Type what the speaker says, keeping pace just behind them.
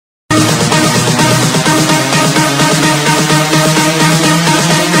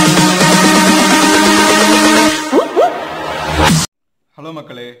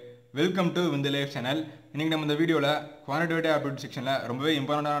மக்களே, welcome to விந்த life channel. இன்னைக்கு நம்ம இந்த வீடியோவில் குவான்டிடேட்டிவ் ஆப்டிடியூட் செக்ஷனில் ரொம்பவே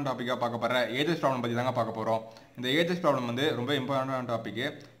இம்பார்ட்டண்டான டாப்பிக்காக பார்க்க போகிற ஏஜஸ் ப்ராப்ளம் பற்றி தாங்க பார்க்க போகிறோம். இந்த ஏஜஸ் ப்ராப்ளம் வந்து ரொம்ப இம்பார்ட்டண்டான டாப்பிக்கு.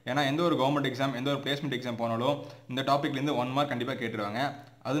 ஏன்னா எந்த ஒரு கவர்மெண்ட் எக்ஸாம் எந்த ஒரு பிளேஸ்மெண்ட் எக்ஸாம் போனாலும் இந்த டாப்பிக்லேருந்து 1 மார்க் கண்டிப்பாக கேட்டுருவாங்க.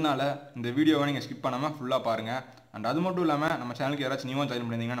 அதனால இந்த வீடியோவை நீங்கள் ஸ்கிப் பண்ணாமல் ஃபுல்லாக பாருங்கள். அண்ட் அது மட்டும் இல்லாமல் நம்ம சேனலுக்கு யாராச்சும் நியூவாக ஜாயின்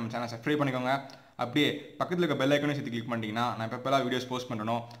பண்ணியிருந்தீங்கன்னா நம்ம சேனலை சப்ஸ்கிரைப் பண்ணிக்கோங்க. அப்படியே பக்கத்தில் இருக்க பெல் ஐக்கனையும் சேர்த்து கிளிக் பண்ணிட்டீங்கன்னா நான் எப்போல்லாம் வீடியோஸ் போஸ்ட்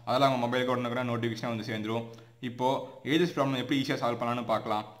பண்ணணும் அதெல்லாம் உங்கள் மொபைலுக்கு உடனே நோட்டிஃபிகேஷன் வந்து சேர்ந்துடும். இப்போது ஏஜஸ் ப்ராப்ளம் எப்படி ஈஸியாக சால்வ் பண்ணலான்னு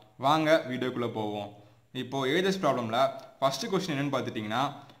பார்க்கலாம். வாங்க வீடியோக்குள்ளே போவோம். இப்போது ஏஜஸ் ப்ராப்ளமில் ஃபஸ்ட்டு கொஸ்டின் என்னென்னு பார்த்துட்டிங்கன்னா,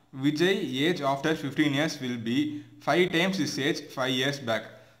 Vijay age after 15 years will be 5 times his age 5 years back.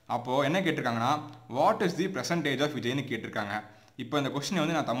 அப்போது என்ன கேட்டிருக்காங்கன்னா, what is the percentage of விஜய்னு கேட்டிருக்காங்க. இப்போ இந்த கொஸ்டினை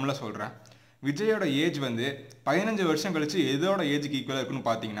வந்து நான் தமிழில் சொல்கிறேன். விஜயோட ஏஜ் வந்து 15 வருஷம் கழிச்சு எதோட ஏஜுக்கு ஈக்குவலாக இருக்குன்னு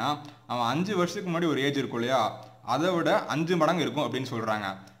பார்த்தீங்கன்னா, அவன் 5 வருஷத்துக்கு முன்னாடி ஒரு ஏஜ் இருக்கும் இல்லையா, அதை விட 5 மடங்கு இருக்கும் அப்படின்னு சொல்கிறாங்க.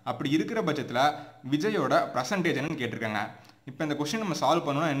 அப்படி இருக்கிற பட்சத்தில் விஜயோட பர்சன்டேஜ் என்னன்னு கேட்டிருக்காங்க. இப்போ இந்த கொஸ்டின் நம்ம சால்வ்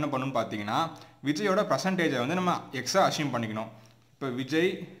பண்ணணும்னா என்ன பண்ணணும்னு பார்த்தீங்கன்னா, விஜயோட பர்சன்டேஜை வந்து நம்ம எக்ஸாக அசியூம் பண்ணிக்கணும். இப்போ விஜய்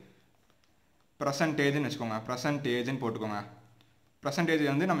பர்சன்டேஜ்னு வச்சுக்கோங்க, பர்சன்டேஜ்னு போட்டுக்கோங்க. பர்சன்டேஜை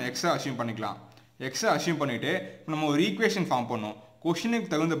வந்து நம்ம எக்ஸாக அசியூம் பண்ணிக்கலாம். எக்ஸாக அசியூம் பண்ணிவிட்டு நம்ம ஒரு ஈக்குவேஷன் ஃபார்ம் பண்ணணும். கொஷினுக்கு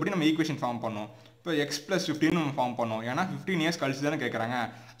தகுந்தபடி நம்ம ஈக்குவேஷன் ஃபார்ம் பண்ணோம். இப்போ எக்ஸ் ப்ளஸ் 15 நம்ம ஃபார்ம் பண்ணோம். ஏன்னா 15 years கழிச்சு தானே கேட்குறாங்க.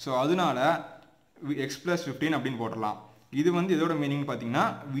 ஸோ அதனால எக்ஸ் ப்ளஸ் 15 அப்படின்னு போட்டுடலாம். இது வந்து இதோட மீனிங் பார்த்தீங்கன்னா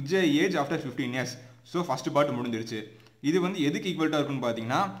Vijay age after 15 years. So first part முடிஞ்சிருச்சு. இது வந்து எதுக்கு ஈக்குவல்ட்டாக இருக்குன்னு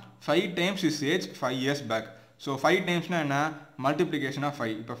பார்த்தீங்கன்னா 5 times his age 5 years back. So 5 timesனா என்ன, மல்டிப்ளிகேஷன் ஆஃப்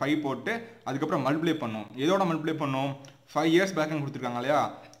 5. இப்போ 5 போட்டு அதுக்கப்புறம் மல்டிப்ளை பண்ணோம். எதோட மல்டிப்ளை பண்ணோம், 5 years பேக்குன்னு கொடுத்துருக்காங்க இல்லையா.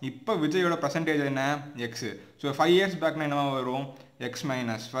 இப்போ விஜயோட பர்சன்டேஜ் என்ன, எக்ஸு. ஸோ 5 years பேக்னா என்னவா வரும், எக்ஸ்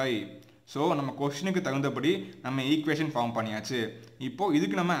மைனஸ் 5. ஸோ நம்ம கொஸ்டினுக்கு தகுந்தபடி நம்ம ஈக்குவேஷன் ஃபார்ம் பண்ணியாச்சு. இப்போது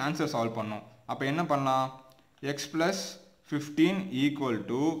இதுக்கு நம்ம ஆன்சர் சால்வ் பண்ணோம். அப்போ என்ன பண்ணலாம், X plus 15 equal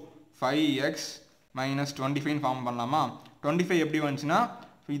to 5x minus 25 form பண்ணலாமா. 25 எப்படி வந்துச்சுன்னா,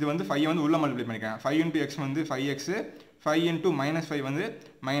 இது வந்து 5 வந்து உள்ளே மல்டிப்ளை பண்ணிக்கிறேன். 5 into x வந்து 5x, 5 into minus 5 வந்து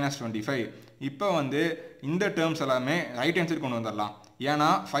minus 25. இப்போ வந்து இந்த டேர்ம்ஸ் எல்லாமே ரைட் ஹேண்ட் சைடு கொண்டு வந்துடலாம். ஏன்னா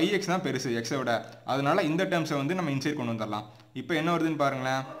 5x தான் பெருசு எக்ஸை விட, அதனால இந்த டேர்ம்ஸை வந்து நம்ம இன்சைட் கொண்டு வந்துடலாம். இப்போ என்ன வருதுன்னு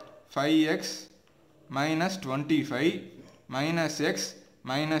பாருங்களேன், 5x minus 25 minus x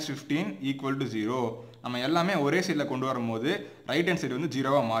minus 15 equal to 0. நம்ம எல்லாமே ஒரே சைடில் கொண்டு வரும்போது ரைட் ஹேண்ட் சைடு வந்து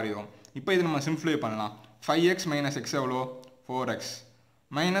 0வாக மாறிடும். இப்போ இது நம்ம சிம்ப்ளிஃபை பண்ணலாம். 5x minus x எவ்வளோ, 4x.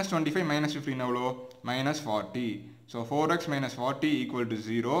 minus 25 minus 15 எவ்வளோ, minus 40. So 4x minus 40 equal to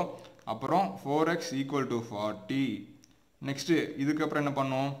 0. அப்புறம் 4x equal to 40. நெக்ஸ்ட்டு இதுக்கப்புறம் என்ன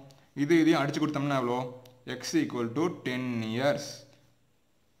பண்ணோம், இதையும் அடித்து கொடுத்தோம்னா எவ்வளோ, x equal to 10 years.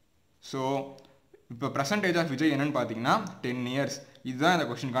 So இப்போ பர்சன்டேஜ் ஆஃப் விஜய் என்னன்னு பார்த்தீங்கன்னா 10 years. இதுதான் இந்த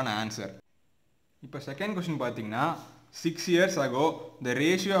கொஸ்டினுக்கான ஆன்சர். இப்போ செகண்ட் கொஸ்டின் பார்த்தீங்கன்னா, 6 years ago the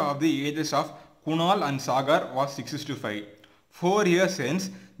ratio of the ages of Kunal and Sagar was 6:5. 4 years since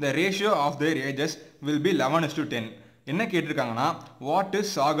the ratio of their ages will be 11:10. என்ன கேட்டிருக்காங்கன்னா, what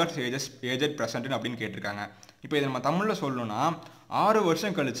is சாகர்ஸ் age present அப்படின்னு கேட்டிருக்காங்க. இப்போ இதை நம்ம தமிழில் சொல்லணும்னா, 6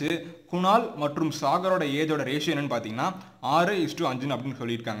 வருஷம் கழிச்சு குணால் மற்றும் சாகரோட ஏஜோட ரேஷியோ என்னன்னு பார்த்தீங்கன்னா 6:5 அப்படின்னு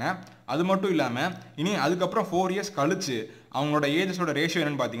சொல்லியிருக்காங்க. அது மட்டும் இல்லாமல் இனி அதுக்கப்புறம் 4 years கழிச்சு அவங்களோட ஏஜஸோட ரேஷியோ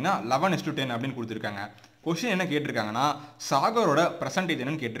என்னன்னு பார்த்தீங்கன்னா 11:10 அப்படின்னு கொடுத்துருக்காங்க. கொஸ்டின் என்ன கேட்டிருக்காங்கன்னா, சாகரோட பர்சன்டேஜ்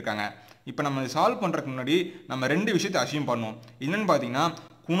என்னன்னு கேட்டிருக்காங்க. இப்போ நம்ம சால்வ் பண்ணுறதுக்கு முன்னாடி நம்ம 2 விஷயத்தை அசியூம் பண்ணோம். என்னென்னு பார்த்தீங்கன்னா,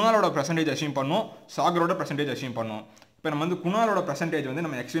 குணாலோட பர்சன்டேஜ் அசியூம் பண்ணோம், சாகரோட பர்சன்டேஜ் அசியூம் பண்ணோம். இப்போ நம்ம வந்து குணாலோட பர்சன்டேஜ் வந்து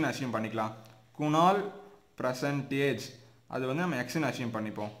நம்ம எக்ஸ்னு அசியூம் பண்ணிக்கலாம். குணால் பர்சன்டேஜ் அது வந்து நம்ம எக்ஸ்னு அசியூம்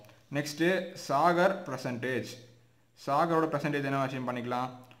பண்ணிப்போம். நெக்ஸ்ட்டு சாகர் பர்சன்டேஜ், சாகரோட பர்சன்டேஜ் என்ன அசியூம் பண்ணிக்கலாம்,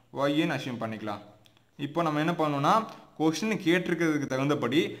 ஒய்ன்னு அசியூம் பண்ணிக்கலாம். இப்போ நம்ம என்ன பண்ணோம்னா, கொஸ்டின் கேட்டிருக்கிறதுக்கு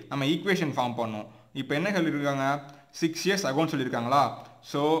தகுந்தபடி நம்ம ஈக்குவேஷன் ஃபார்ம் பண்ணோம். இப்போ என்ன சொல்லியிருக்காங்க, 6 years அகோன்னு சொல்லியிருக்காங்களா.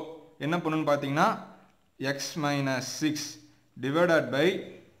 ஸோ என்ன பண்ணணும்னு பார்த்தீங்கன்னா, X minus 6 divided by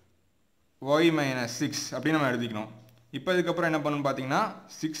Y minus 6 அப்படின்னு நம்ம எழுதிக்கணும். இப்போ இதுக்கப்புறம் என்ன பண்ணணும்னு பார்த்தீங்கன்னா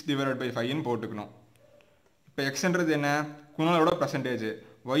 6 டிவைடட் பை 5ன்னு போட்டுக்கணும். இப்போ எக்ஸ்ன்றது என்ன, குணலோட பர்சன்டேஜ்,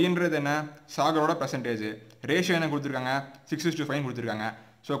 ஒய்ன்றது என்ன, சாகரோட பர்சன்டேஜ், ரேஷியோ என்ன கொடுத்துருக்காங்க, 6:5 கொடுத்துருக்காங்க.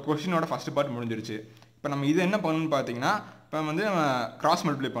 ஸோ கொஸ்டினோட ஃபஸ்ட் பார்ட் முடிஞ்சிருச்சு. இப்போ நம்ம இது என்ன பண்ணணும்னு பார்த்தீங்கன்னா, இப்போ வந்து நம்ம கிராஸ்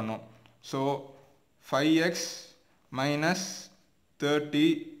மல்டிப்ளை பண்ணோம். So 5x minus 30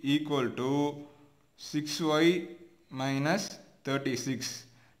 equal to 6y minus 36.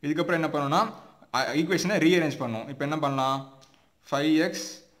 இதுக்கப்புறம் என்ன பண்ணோம்னா ஈக்குவேஷனை ரீஅரேஞ்ச் பண்ணோம். இப்போ என்ன பண்ணலாம், 5x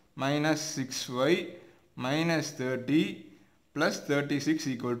minus 6y minus 30 plus 36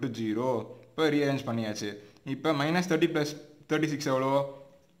 equal to 0. இப்போ ரீஅரேஞ்ச் பண்ணியாச்சு. இப்போ minus 30 plus 36 எவ்வளோ,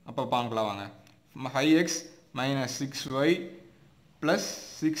 அப்போ பார்க்கலாம் வாங்க. 5x minus 6y plus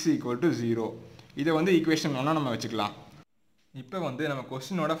 6 equal to 0. இதை வந்து ஈக்குவேஷன் 1 நம்ம வச்சுக்கலாம். இப்போ வந்து நம்ம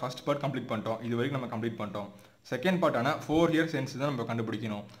கொஸ்டினோட ஃபஸ்ட் பார்ட் கம்ப்ளீட் பண்ணிட்டோம். இது வரைக்கும் நம்ம கம்ப்ளீட் பண்ணிட்டோம். செகண்ட் பார்ட்டான 4 இயர்ஸ் ஹென்ஸ் தான் நம்ம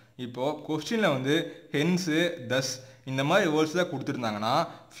கண்டுபிடிக்கணும். இப்போது கொஸ்டினில் வந்து ஹென்ஸு தஸ் இந்த மாதிரி வேர்ட்ஸ் தான் கொடுத்துருந்தாங்கன்னா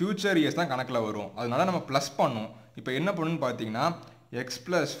ஃபியூச்சர் இயர்ஸ் தான் கணக்கில் வரும். அதனால நம்ம ப்ளஸ் பண்ணணும். இப்போ என்ன பண்ணணும்னு பார்த்தீங்கன்னா X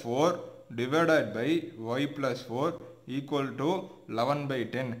plus 4 divided by Y plus 4 equal to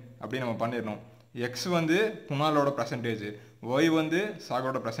 11/10 அப்படி நம்ம பண்ணிடணும். எக்ஸ் வந்து குணாலோட பர்சன்டேஜ், ஒய் வந்து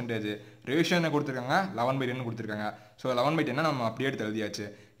சாகரோட பர்சன்டேஜ், ரேஷியோ என்ன கொடுத்துருக்காங்க 11/10 கொடுத்துருக்காங்க. ஸோ 11/10 நம்ம அப்படியே எடுத்து எழுதியாச்சு.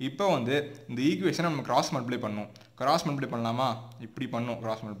 இப்போ வந்து இந்த ஈக்குவேஷனை நம்ம கிராஸ் மல்டிப்ளை பண்ணணும். கிராஸ் மல்டிப்ளை பண்ணலாமா? இப்படி பண்ணும்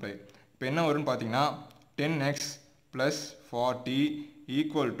கிராஸ் மல்டிப்ளை. இப்போ என்ன வரும்னு பார்த்தீங்கன்னா 10x + 40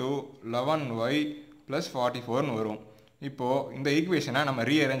 ஈக்குவல் டு 11y + 44ன்னு வரும். இப்போது இந்த ஈக்குவேஷனை நம்ம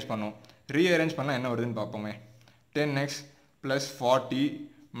ரீஅரேஞ்ச் பண்ணோம். ரீஅரேஞ்ச் பண்ணால் என்ன வருதுன்னு பார்ப்போமே. 10x + 40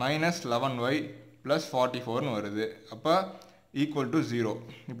 - 11y + 44ன்னு வருது. அப்போ ஈக்குவல் டு 0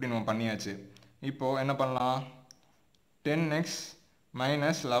 இப்படி நம்ம பண்ணியாச்சு. இப்போது என்ன பண்ணலாம்? 10x -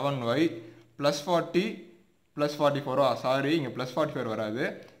 11y + 40 + 44 சாரி இங்கே +44 வராது,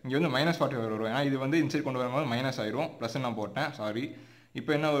 இங்கே வந்து -44 வரும். ஏன்னா இது வந்து இன்சைட் கொண்டு வரும்போது மைனஸ் ஆயிரும், ப்ளஸ் நான் போட்டேன் சாரி.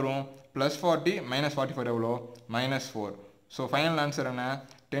 இப்போ என்ன வரும்? +40 - 44 எவ்வளோ? -4. ஸோ ஃபைனல் ஆன்சர் என்ன?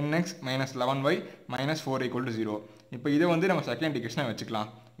 10x - 11y - 4 = 0. இப்போ இதை வந்து நம்ம செகண்ட் ஈக்குவேஷனை வச்சுக்கலாம்.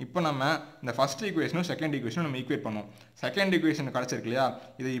 இப்போ நம்ம இந்த ஃபஸ்ட் ஈக்குவேஷனும் செகண்ட் ஈக்குவேஷனும் நம்ம ஈக்குவேட் பண்ணோம். செகண்ட் ஈக்குவேஷன் கிடச்சிருக்கு இல்லையா,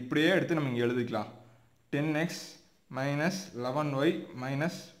 இதை இப்படியே எடுத்து நம்ம இங்கே எழுதிக்கலாம். 10x - 11y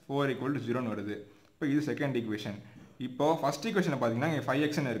 - 4 = 0ன்னு வருது. இப்போ இது செகண்ட் ஈக்குவேஷன். இப்போது ஃபஸ்ட் ஈக்குவேஷனை பார்த்தீங்கன்னா இங்கே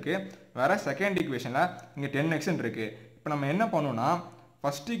 5xன்னு இருக்குது, வேறு செகண்ட் ஈக்குவேஷனில் இங்கே 10xன்னு இருக்குது. இப்போ நம்ம என்ன பண்ணோம்னா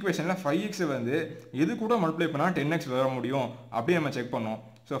ஃபஸ்ட் ஈக்குவேஷனில் 5x வந்து எது கூட மல்டிப்ளை பண்ணால் 10x வர முடியும் அப்படி நம்ம செக் பண்ணோம்.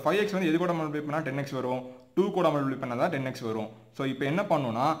 ஸோ 5x வந்து எது கூட மல்டிப்ளை பண்ணால் 10x வரும்? 2 கூட மல்டிப்ளை பண்ணால் தான் 10x வரும். ஸோ இப்போ என்ன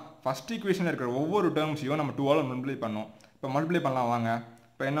பண்ணோம்னா ஃபஸ்ட் ஈக்குவேஷனில் இருக்கிற ஒவ்வொரு டேர்ம்ஸையும் நம்ம 2ஆல் மல்டிப்ளை பண்ணோம். இப்போ மல்டிப்ளை பண்ணலாம் வாங்க.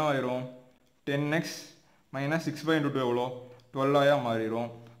 இப்போ என்ன ஆயிரும்? 10x - 6/2 எவ்வளோ? 12ஆக மாறிடும்.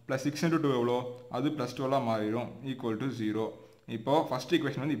 ப்ளஸ் 6 × 2 எவ்வளோ? அது +12ஆக மாறிடும் ஈக்குவல் டு 0. இப்போது ஃபஸ்ட்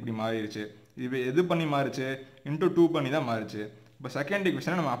ஈக்குவேஷன் வந்து இப்படி மாறிடுச்சு. இது எது பண்ணி மாறிச்சு? இன்ட்டு 2 பண்ணி தான் மாறிச்சு. இப்போ செகண்ட்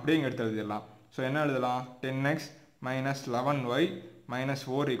ஈக்குவேஷனை நம்ம அப்படியே இங்கே எடுத்து எழுதிடலாம். ஸோ என்ன எழுதலாம்? 10x - 11y -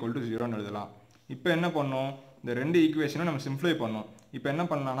 4 = 0ன்னு எழுதலாம். இப்போ என்ன பண்ணோம்? இந்த ரெண்டு ஈக்குவேஷனும் நம்ம சிம்ப்ளை பண்ணோம். இப்போ என்ன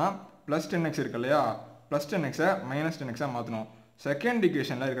பண்ணலாம்னா +10x இருக்கு இல்லையா, +10xஐ -10xஆக மாற்றணும். செகண்ட்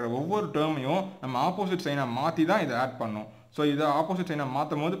ஈக்குவேஷனில் இருக்கிற ஒவ்வொரு டேர்மையும் நம்ம ஆப்போசிட் சைனை மாற்றி தான் இதை ஆட் பண்ணோம். ஸோ இதை ஆப்போசிட் சைனை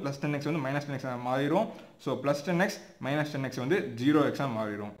மாற்றும் போது +10x வந்து -10x மாறிடும். ஸோ +10x - -10x வந்து 0x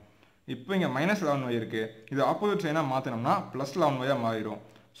மாறிடும். இப்போ இங்கே -11y இருக்குது, இது ஆப்போசிட் சைனாக மாற்றினோம்னா +11y மாறிடும்.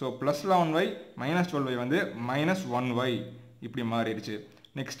 ஸோ +11y - 12y வந்து -1y இப்படி மாறிடுச்சு.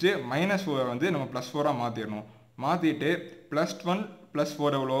 நெக்ஸ்ட்டு -4 வந்து நம்ம +4ஆக மாற்றிடணும். மாற்றிட்டு +1 +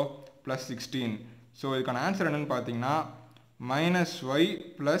 4 எவ்வளோ? +16. ஸோ இதுக்கான ஆன்சர் என்னென்னு பார்த்தீங்கன்னா -y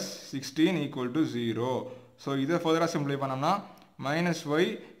 + 16 = 0. ஸோ இதை ஃபர்தராக சிம்பிளை பண்ணோம்னா -y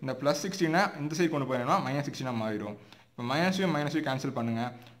இந்த +16 இந்த சைடு கொண்டு போயிடணும்னா -16 மாறிடும். இப்போ -y கேன்சல்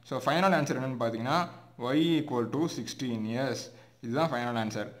பண்ணுங்கள். ஸோ ஃபைனல் ஆன்சர் என்னென்னு பார்த்தீங்கன்னா y = 16 இயர்ஸ். இதுதான் ஃபைனல்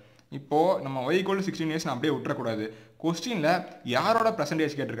ஆன்சர். இப்போது நம்ம y = 16 இயர்ஸ் அப்படியே விட்டுறக்கூடாது. கொஸ்டினில் யாரோட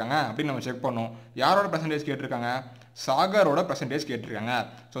பர்சன்டேஜ் கேட்டிருக்காங்க அப்படின்னு நம்ம செக் பண்ணோம். யாரோட பர்சன்டேஜ் கேட்டிருக்காங்க? சாகரோட பர்சன்டேஜ் கேட்டிருக்காங்க.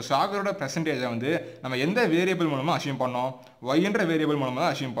 ஸோ சாகரோட பர்சன்டேஜை வந்து நம்ம எந்த வேரியபிள் மூலமாக அசியூம் பண்ணோம்? ஒய்ன்ற வேரியபிள் மூலமாக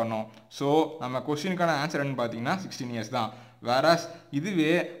தான் அசியூம் பண்ணோம். ஸோ நம்ம கொஸ்டினுக்கான ஆன்சர் என்னன்னு பார்த்தீங்கன்னா 16 இயர்ஸ் தான். வேறஸ்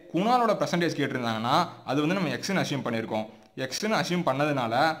இதுவே குணாலோட பர்சன்டேஜ் கேட்டிருந்தாங்கன்னா அது வந்து நம்ம எக்ஸ்ன்னு அசியூம் பண்ணியிருக்கோம். எக்ஸ்ன்னு அசியூம்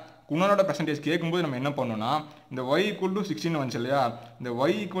பண்ணதுனால குணாலோட பர்சன்டேஜ் கேட்கும்போது நம்ம என்ன பண்ணோம்னா இந்த y = 16 வந்துச்சு இல்லையா, இந்த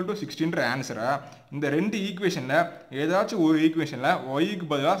y = 16ன்ற ஆன்சரை இந்த ரெண்டு ஈக்குவேஷனில் ஏதாச்சும் ஒரு ஈக்குவேஷனில் ஒய்க்கு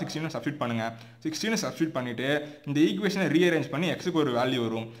பதிலாக 16 சப்ஸ்டியூட் பண்ணுங்கள். 16 சப்ஸ்டியூட் பண்ணிவிட்டு இந்த ஈக்குவேஷனை ரீஅரேஞ்ச் பண்ணி எக்ஸுக்கு ஒரு வேல்யூ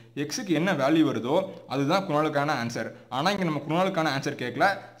வரும். எக்ஸுக்கு என்ன வேல்யூ வருதோ அதுதான் குணாலுக்கான ஆன்சர். ஆனால் இங்கே நம்ம குணாலுக்கான ஆன்சர் கேட்கல,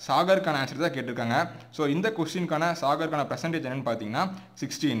 சாகருக்கான ஆன்சர் தான் கேட்டிருக்காங்க. ஸோ இந்த கொஸ்டினுக்கான சாகருக்கான பர்சன்டேஜ் என்னென்னு பார்த்தீங்கன்னா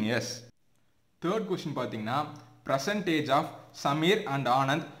 16 இயர்ஸ். தேர்ட் கொஸ்டின் பார்த்தீங்கன்னா percentage of Samir and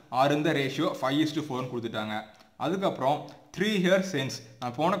Anand are in the ratio 5:4 கொடுத்துட்டாங்க. அதுக்கப்புறம் 3 years hence,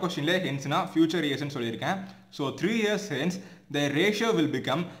 நான் போன கொஸ்டின்ல ஹென்ஸ்னா ஃபியூச்சர் இயர்ஸ்னு சொல்லியிருக்கேன். So 3 years hence the ratio will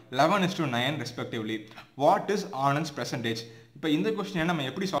become 11:9 respectively. What is Anand's percentage? இப்போ இந்த கொஸ்டினை நம்ம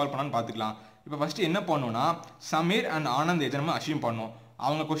எப்படி சால்வ் பண்ணலான்னு பார்த்துக்கலாம். இப்போ ஃபஸ்ட்டு என்ன பண்ணோம்னா சமீர் அண்ட் ஆனந்த் ஏஜ் நம்ம அசியூம் பண்ணோம்.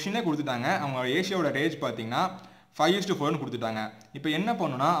 அவங்க கொஸ்டினே கொடுத்துட்டாங்க. அவங்க ஏஜோட ஏஜ் பார்த்தீங்கன்னா 5:4 கொடுத்துட்டாங்க. இப்போ என்ன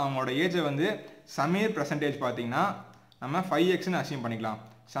பண்ணணும்னா அவங்களோட ஏஜை வந்து சமீர் பர்சன்டேஜ் பார்த்தீங்கன்னா நம்ம 5xன்னு அசியூம் பண்ணிக்கலாம்.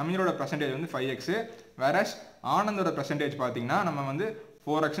 சமீரோட பர்சன்டேஜ் வந்து 5x, வேறஸ் ஆனந்தோட பர்சன்டேஜ் பார்த்தீங்கன்னா நம்ம வந்து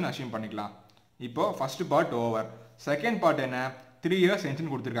 4xன்னு அசியூம் பண்ணிக்கலாம். இப்போது first part over. Second part என்ன? 3 years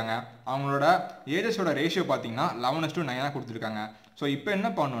ஹென்ஸ்னு கொடுத்துருக்காங்க. அவங்களோட ஏஜஸோட ரேஷியோ பார்த்தீங்கன்னா 11:9 கொடுத்துருக்காங்க. ஸோ இப்போ என்ன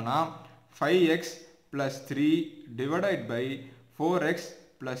பண்ணணும்னா 5x + 3 டிவைடட் பை 4x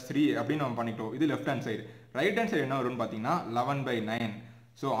 + 3 அப்படின்னு நம்ம பண்ணிட்டோம். இது left hand side. Right hand side என்ன வரும்னு பார்த்தீங்கன்னா 11/9.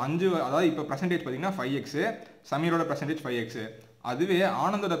 ஸோ 5 அதாவது இப்போ பர்சன்டேஜ் பார்த்தீங்கன்னா 5x, சமீரோட பர்சன்டேஜ் 5x, அதுவே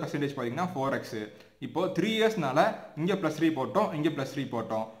ஆனந்தோட பர்சன்டேஜ் பார்த்தீங்கன்னா 4x. இப்போ 3 இயர்ஸ்னால இங்கே +3 போட்டோம், இங்கே +3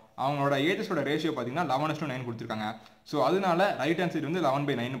 போட்டோம். அவங்களோட ஏஜஸோட ரேஷியோ பார்த்தீங்கன்னா 11:9 கொடுத்துருக்காங்க. ஸோ அதனால ரைட் ஹேண்ட் சைடு வந்து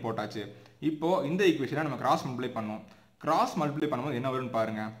 11/9 போட்டாச்சு. இப்போ இந்த ஈக்குவேஷனை நம்ம கிராஸ் மல்டிப்ளை பண்ணோம். கிராஸ் மல்டிப்ளை பண்ணும்போது என்ன வரும்னு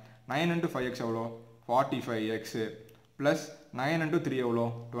பாருங்க. 9 × 5x எவ்வளோ 45x ப்ளஸ் 9 × 3 எவ்வளோ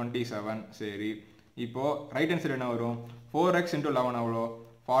 27. சரி, இப்போ ரைட் ஹேண்ட் சைடு என்ன வரும் 4x × 11 எவ்வளோ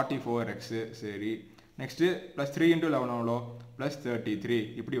 44x. சரி, நெக்ஸ்ட்டு ப்ளஸ் 3 × 11 எவ்வளோ ப்ளஸ் 33.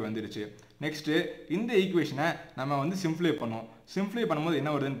 இப்படி வந்துடுச்சு. நெக்ஸ்ட்டு இந்த ஈக்குவேஷனை நம்ம வந்து சிம்ப்ளை பண்ணோம். சிம்ப்ளை பண்ணும்போது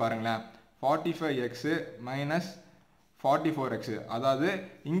என்ன வருதுன்னு பாருங்களேன். 45x மைனஸ் 44x, அதாவது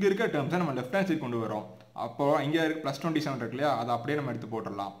இங்கே இருக்க டேர்ம்ஸை நம்ம லெஃப்ட் ஹேண்ட் சைடு கொண்டு வரோம். அப்போ இங்கே +27 இருக்கு இல்லையா, அதை அப்படியே நம்ம எடுத்து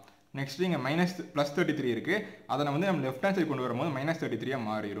போட்டுடலாம். நெக்ஸ்ட் இங்கே +33 இருக்குது, அதை நம்ம வந்து நம்ம லெஃப்ட் ஹேண்ட் சைடு கொண்டு வரும்போது -33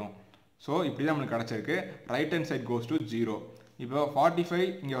 மாறிடும். ஸோ இப்படி தான் நம்மளுக்கு கிடச்சிருக்கு. Right hand side goes to 0. இப்போ 45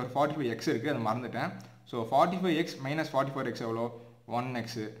 இங்கே ஒரு 45x இருக்குது, அதை மறந்துட்டேன். ஸோ 45x மைனஸ் 44x எவ்வளோ 1x.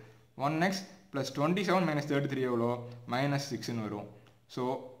 1x ப்ளஸ் 27 மைனஸ் 33 எவ்வளோ -6ன்னு வரும். So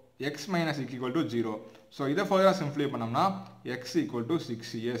x minus x equal to 0. So இதை ஃபர்தராக சிம்ப்ளை பண்ணோம்னா x equal to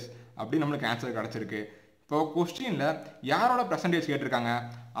 6 years அப்படி நம்மளுக்கு ஆன்சர் கிடச்சிருக்கு. இப்போ கொஸ்டினில் யாரோட பர்சன்டேஜ் கேட்டிருக்காங்க,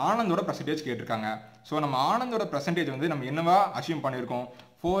 ஆனந்தோட பர்சன்டேஜ் கேட்டிருக்காங்க. ஸோ நம்ம ஆனந்தோட பர்சன்டேஜ் வந்து நம்ம என்னவா அசியூம் பண்ணியிருக்கோம்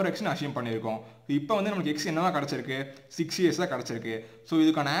 4xன்னு அசியூம் பண்ணியிருக்கோம். இப்போ வந்து நமக்கு x என்னவா கிடச்சிருக்கு 6 இயர்ஸாக கிடச்சிருக்கு. ஸோ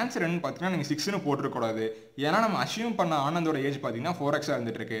இதுக்கான ஆன்சர் என்னன்னு பார்த்தீங்கன்னா நீங்கள் 6ன்னு போட்டுருக்கூடாது. ஏன்னா நம்ம அசியூம் பண்ண ஆனந்தோட ஏஜ் பார்த்தீங்கன்னா 4xாக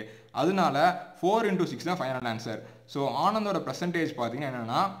இருந்துட்டு இருக்கு. அதனால 4 × 6 தான் ஃபைனல் ஆன்சர். ஸோ ஆனந்தோட பர்சன்டேஜ் பார்த்தீங்கன்னா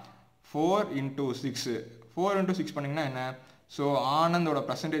என்னென்னா 4 × 6. 4 × 6 பண்ணிங்கன்னா என்ன, ஸோ ஆனந்தோட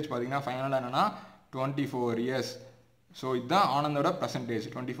பர்சன்டேஜ் பார்த்தீங்கன்னா ஃபைனலாக என்னென்னா 24 இயர்ஸ். ஸோ இதுதான் ஆனந்தோட பர்சன்டேஜ்,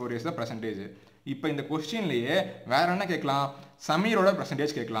 24 இயர்ஸ் தான் பர்சன்டேஜ். இப்போ இந்த கொஸ்டின்லேயே வேற என்ன கேட்கலாம், சமீரோட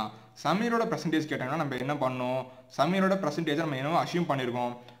பர்சன்டேஜ் கேட்கலாம். சமீரோட பர்சன்டேஜ் கேட்டாங்கன்னா நம்ம என்ன பண்ணணும், சமீரோட பர்சன்டேஜை நம்ம என்னவோ அசியூம்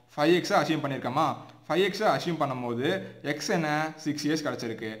பண்ணியிருக்கோம் 5x அசியூம் பண்ணியிருக்கோமா. 5x அசியூம் பண்ணும்போது x என்ன 6 இயர்ஸ்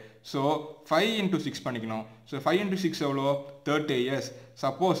கிடச்சிருக்கு. ஸோ 5 × 6 பண்ணிக்கணும். ஸோ 5 × 6 எவ்வளோ 30 இயர்ஸ்.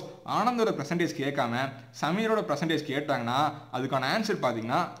 சப்போஸ் ஆனந்தோட பர்சன்டேஜ் கேட்காம சமீரோட பர்சன்டேஜ் கேட்டாங்கன்னா அதுக்கான ஆன்சர்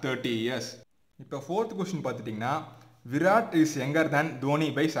பார்த்தீங்கன்னா 30 இயர்ஸ். இப்போ ஃபோர்த் கொஸ்டின் பார்த்துட்டிங்கன்னா Virat is younger than Dhoni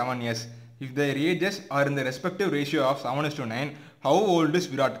by 7 years. If their ages are in the respective ratio of 7:9, how old is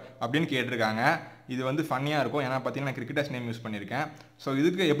Virat அப்படின்னு கேட்டிருக்காங்க. இது வந்து ஃபன்னியாக இருக்கும், ஏன்னா பார்த்தீங்கன்னா நான் கிரிக்கெட்டர்ஸ் நேம் யூஸ் பண்ணியிருக்கேன். ஸோ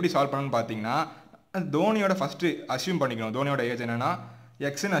இதுக்கு எப்படி சால்வ் பண்ணணும்னு பார்த்தீங்கன்னா தோனியோட ஃபஸ்ட்டு அசியூம் பண்ணிக்கணும். தோனியோட ஏஜ் என்னென்னா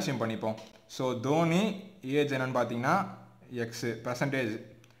எக்ஸ்ன்னு அசியூம் பண்ணிப்போம். ஸோ தோனி ஏஜ் என்னென்னு பார்த்தீங்கன்னா எக்ஸு பர்சன்டேஜ்.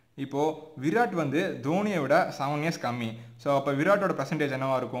 இப்போது விராட் வந்து தோனியை விட 7 இயர்ஸ் கம்மி. ஸோ அப்போ விராட்டோட பர்சன்டேஜ்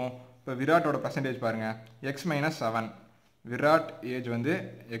என்னவாக இருக்கும், இப்போ விராட்டோட பர்சன்டேஜ் பாருங்கள் x - 7. விராட் ஏஜ் வந்து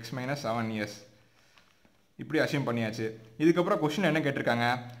x - 7 இயர்ஸ் இப்படி அசியூம் பண்ணியாச்சு. இதுக்கப்புறம் கொஸ்டின் என்ன கேட்டிருக்காங்க,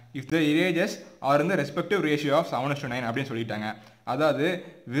 இஃப் த ஏஜஸ் ஆர் இந்த ரெஸ்பெக்டிவ் ரேஷியோ ஆஃப் 7:9 அப்படின்னு சொல்லிட்டாங்க. அதாவது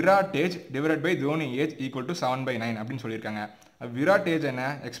Virat age divided by Dhoni age equal to 7/9 அப்படின்னு சொல்லியிருக்காங்க. விராட் ஏஜ் என்ன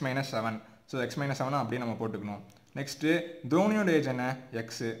x - 7. ஸோ x - 7 அப்படியே நம்ம போட்டுக்கணும். நெக்ஸ்ட்டு தோனியோட ஏஜ் என்ன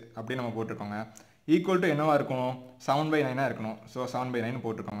எக்ஸு அப்படின்னு நம்ம போட்டிருக்கோங்க. ஈக்குவல் டு என்னவா இருக்கணும் 7/9 இருக்கணும். ஸோ 7/9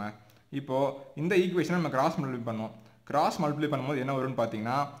 போட்டிருக்கோங்க. இப்போது இந்த ஈக்குவேஷனை நம்ம கிராஸ் மல்டிப்ளை பண்ணுவோம். கிராஸ் மல்டிப்ளை பண்ணும்போது என்ன வரும்னு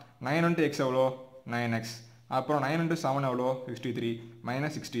பார்த்தீங்கன்னா 9 × x எவ்வளோ 9x, அப்புறம் 9 × 7 எவ்வளோ 63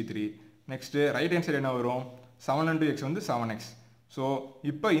 -63. நெக்ஸ்ட்டு ரைட் ஹேண்ட் சைடு என்ன வரும் 7 × x வந்து 7x. ஸோ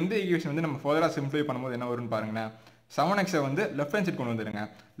இப்போ இந்த ஈக்குவேஷன் வந்து நம்ம ஃபர்தராக சிம்ப்ளை பண்ணும்போது என்ன வரும்னு பாருங்களேன். 7xை வந்து லெஃப்ட் ஹேண்ட் சைட் கொண்டு வந்துடுங்க.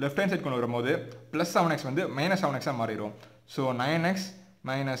 லெஃப்ட் ஹேண்ட் சைட் கொண்டு வரும்போது +7x வந்து -7xாக மாறிடும். ஸோ 9x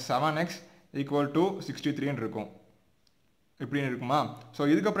 - 7x = 63 இருக்கும். இப்படின்னு இருக்குமா. ஸோ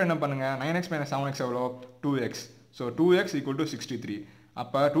இதுக்கப்புறம் என்ன பண்ணுங்கள் 9x - 7x எவ்வளோ 2x. So 2x = 63.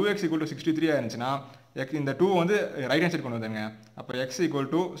 அப்போ 2x = 63 இருந்துச்சுன்னா இந்த 2 வந்து ரைட் ஹேண்ட் சைட் கொண்டு வந்துடுங்க. அப்போ x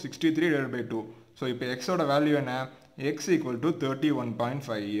 = 63/2. ஸோ இப்போ எக்ஸோட வேல்யூ என்ன, x =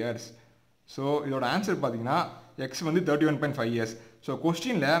 31.5 இயர்ஸ். ஸோ இதோட ஆன்சர் பார்த்தீங்கன்னா x வந்து 31.5 இயர்ஸ். ஸோ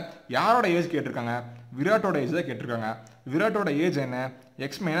கொஸ்டினில் யாரோட ஏஜ் கேட்டிருக்காங்க, விராட்டோட ஏஜ் தான் கேட்டிருக்காங்க. விராட்டோட ஏஜ் என்ன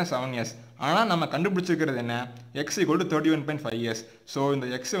x - 7 இயர்ஸ். ஆனால் நம்ம கண்டுபிடிச்சிருக்கிறது என்ன x = 31.5 இயர்ஸ். ஸோ இந்த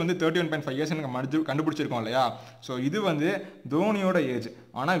x வந்து 31.5 இயர்ஸ் நம்ம கண்டுபிடிச்சிருக்கோம் இல்லையா. ஸோ இது வந்து தோனியோட ஏஜ்.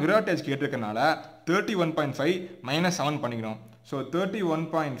 ஆனால் விராட் ஏஜ் கேட்டிருக்கனால 31.5 - 7 பண்ணிக்கணும். ஸோ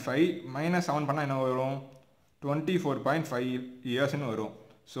 31.5 - 7 பண்ணால் என்ன வரும் 24.5 இயர்ஸ்ன்னு வரும்.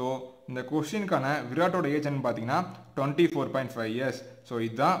 ஸோ இந்த கொஸ்டினுக்கான விராட்டோட ஏஜ் என்னன்னு பார்த்தீங்கன்னா 24.5 இயர்ஸ். ஸோ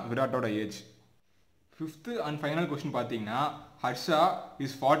இதுதான் விராட்டோட age. Fifth and final question பார்த்தீங்கன்னா Harsha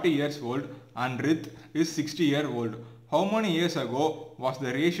is 40 years old and Rith is 60 years old. How many years ago was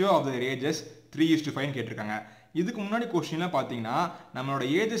the ratio of their ages 3:5 கேட்டிருக்காங்க. இதுக்கு முன்னாடி கொஸ்டின்லாம் பார்த்தீங்கன்னா நம்மளோட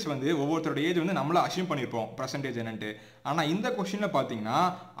ஏஜஸ் வந்து ஒவ்வொருத்தரோட ஏஜ் வந்து நம்மள அசியூம் பண்ணியிருப்போம் பர்சன்டேஜ் என்னன்ட்டு. ஆனால் இந்த கொஸ்டினில் பார்த்தீங்கன்னா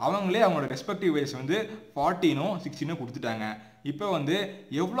அவங்களே அவங்களோட ரெஸ்பெக்டிவ் ஏஜ் வந்து 14ம் 16ம் கொடுத்துட்டாங்க. இப்போ வந்து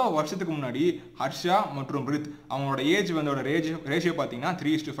எவ்வளோ வருஷத்துக்கு முன்னாடி ஹர்ஷா மற்றும் ரித் அவங்களோட ஏஜ் வந்து ரேஷியோ பார்த்தீங்கன்னா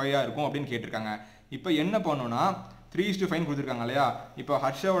 3:5 இருக்கும் அப்படின்னு கேட்டிருக்காங்க. இப்போ என்ன பண்ணணும்னா 3:5 கொடுத்துருக்காங்க இல்லையா, இப்போ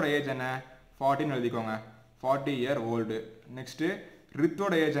ஹர்ஷாவோட ஏஜ் என்ன 14 எழுதிக்கோங்க, 40 இயர் ஓல்டு. நெக்ஸ்ட்டு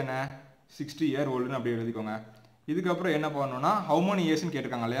ரித்தோட ஏஜ் என்ன 60 இயர் ஓல்டுன்னு அப்படி எழுதிக்கோங்க. இதுக்கப்புறம் என்ன பண்ணணும்னா ஹவு many இயர்ஸ்ன்னு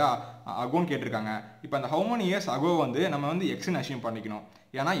கேட்டிருக்காங்க இல்லையா, அகோன்னு கேட்டிருக்காங்க. இப்போ அந்த ஹவு many இயர்ஸ் அகோ வந்து நம்ம வந்து எக்ஸ்ன்னு அசியூம் பண்ணிக்கணும்.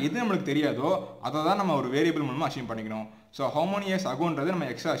 ஏன்னா எது நம்மளுக்கு தெரியாதோ அதை தான் நம்ம ஒரு வேரியபிள் மூலமாக அசியூம் பண்ணிக்கணும். ஸோ ஹவு many இயர்ஸ் அகோன்றது நம்ம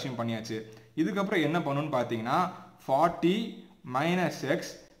எக்ஸாக அசியூம் பண்ணியாச்சு. இதுக்கப்புறம் என்ன பண்ணணும்னு பார்த்தீங்கன்னா 40 -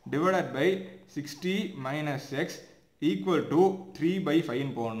 x divided by 60 - x equal to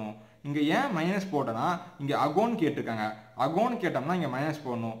 3/5ன்னு போடணும். இங்கே ஏன் மைனஸ் போட்டோன்னா இங்கே அகோன்னு கேட்டிருக்காங்க, அகோன்னு கேட்டோம்னா இங்கே மைனஸ்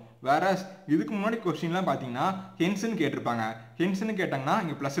போடணும். வேற இதுக்கு முன்னாடி கொஸ்டின்லாம் பார்த்தீங்கன்னா ஹென்ஸ்ன்னு கேட்டிருப்பாங்க, ஹென்ஸ்ன்னு கேட்டாங்கன்னா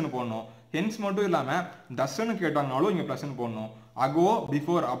இங்கே ப்ளஸ்ன்னு போடணும். ஹென்ஸ் மட்டும் இல்லாமல் தஸ்ன்னு கேட்டாங்கனாலும் இங்கே ப்ளஸ்ன்னு போடணும். அகோ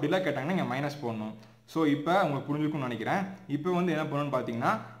பிஃபோர் அப்படிலாம் கேட்டாங்கன்னா இங்கே மைனஸ் போடணும். ஸோ இப்போ உங்களுக்கு புரிஞ்சுக்கும்னு நினைக்கிறேன். இப்போ வந்து என்ன பண்ணணும்னு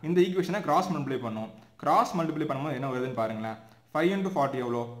பார்த்தீங்கன்னா இந்த ஈக்குவேஷனை கிராஸ் மல்டிப்ளை பண்ணணும். கிராஸ் மல்டிப்ளை பண்ணும்போது என்ன வருதுன்னு பாருங்களேன். 5 × 40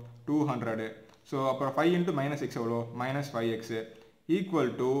 எவ்வளோ 200. ஸோ அப்புறம் 5 × -x எவ்வளோ -5x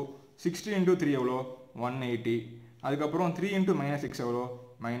ஈக்குவல் டு 60 × 3 எவ்வளோ 180. அதுக்கப்புறம் 3 × -x எவ்வளோ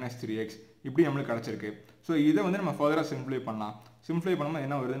 -3x. இப்படி நம்மளுக்கு கிடச்சிருக்கு. ஸோ இதை வந்து நம்ம ஃபர்தராக சிம்பிளை பண்ணலாம். சிம்பிளை பண்ணும்போது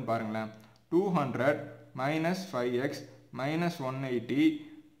என்ன வருதுன்னு பாருங்களேன். 200 - 5x -180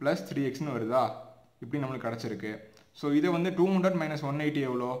 + 3xன்னு வருதா, இப்படி நம்மளுக்கு கிடச்சிருக்கு. ஸோ இதை வந்து 200 - 180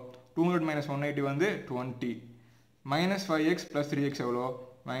 எவ்வளோ 200 - 180 வந்து 20 -5x + 3x எவ்வளோ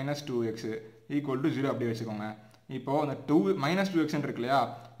 -2x ஈக்குவல் டு 0 அப்படியே வச்சுக்கோங்க. இப்போ அந்த -2x இருக்கு இல்லையா,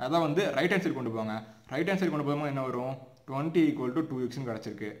 அதான் வந்து ரைட் ஹேண்ட் சைடு கொண்டு போவாங்க. ரைட் ஹேண்ட் சைடு கொண்டு போகும்போது என்ன வரும் 20 = 2xன்னு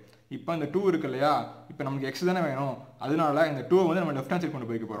கிடச்சிருக்கு. இப்போ அந்த 2 இருக்கு இல்லையா, இப்போ நமக்கு x தானே வேணும், அதனால இந்த 2 வந்து நம்ம லெஃப்ட் ஹேண்ட் சைடு கொண்டு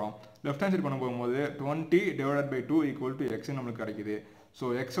போய்க்க போகிறோம். லெஃப்ட் ஹேண்ட் சைடு கொண்டு போகும்போது 20 / 2 = x நம்மளுக்கு கிடைக்குது. ஸோ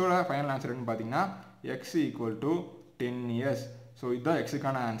எக்ஸோட ஃபைனல் ஆன்சர் என்னன்னு பார்த்தீங்கன்னா x = 10 இயர்ஸ். ஸோ இதுதான்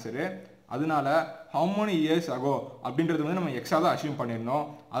எக்ஸுக்கான ஆன்சரு. அதனால ஹவு many இயர்ஸ் அகோ அப்படின்றது வந்து நம்ம எக்ஸாக தான் அசியூம் பண்ணியிருந்தோம்.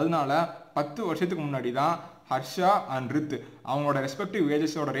 அதனால 10 வருஷத்துக்கு முன்னாடி தான் ஹர்ஷா அண்ட் ரித் அவங்களோட ரெஸ்பெக்டிவ்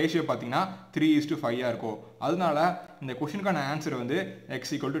ஏஜஸோட ரேஷியோ பார்த்தீங்கன்னா 3:5 இருக்கும். அதனால இந்த கொஷினுக்கான ஆன்சர் வந்து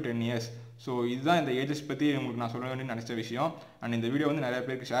x = 10 இயர்ஸ். ஸோ இதுதான் இந்த ஏஜஸ் பற்றி உங்களுக்கு நான் சொல்ல வேண்டிய நினச்ச விஷயம். அண்ட் இந்த வீடியோ வந்து நிறைய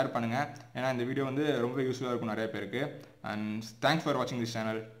பேருக்கு ஷேர் பண்ணுங்கள், ஏன்னா இந்த வீடியோ வந்து ரொம்ப யூஸ்ஃபுல்லாக இருக்கும் நிறைய பேருக்கு. அண்ட் தேங்க்ஸ் ஃபார் வாட்சிங் திஸ்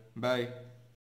சேனல். பை.